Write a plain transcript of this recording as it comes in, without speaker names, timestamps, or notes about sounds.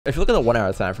If you look at the 1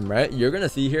 hour time frame, right, you're gonna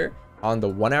see here on the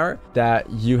 1 hour that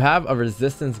you have a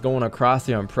resistance going across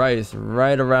here on price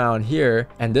right around here,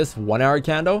 and this 1 hour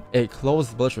candle, it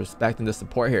closed bullish, respecting the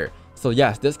support here. So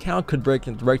yes, this candle could break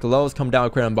the lows, come down,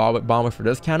 create a bomb for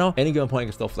this candle. Any given point, it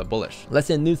can still flip bullish. Let's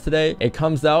say news today, it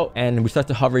comes out and we start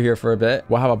to hover here for a bit.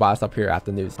 We'll have a buy stop here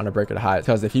after news on a break of the highs,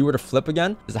 because if you were to flip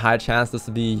again, there's a high chance this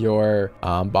would be your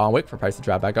bond wick for price to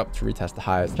drop back up to retest the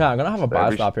highs. Yeah, I'm gonna have a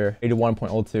buy stop here,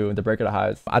 81.02, the break of the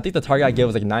highs. I think the target I gave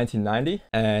was like 1990,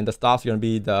 and the stops are gonna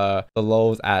be the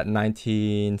lows at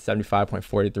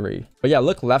 1975.43. But yeah,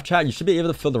 look left, chat, you should be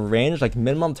able to feel the range. Like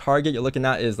minimum target you're looking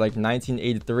at is like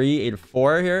 1983,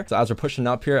 84 here. So as we're pushing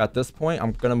up here at this point,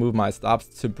 I'm gonna move my stops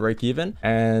to break even,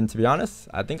 and to be honest,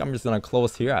 I think I'm just gonna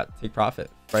close here at take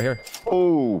profit right here.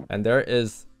 Oh, and there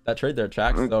is that trade there,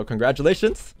 chat. So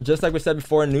congratulations. Just like we said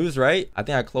before in news, right? I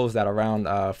think I closed at around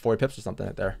 40 pips or something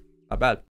right there. Not bad.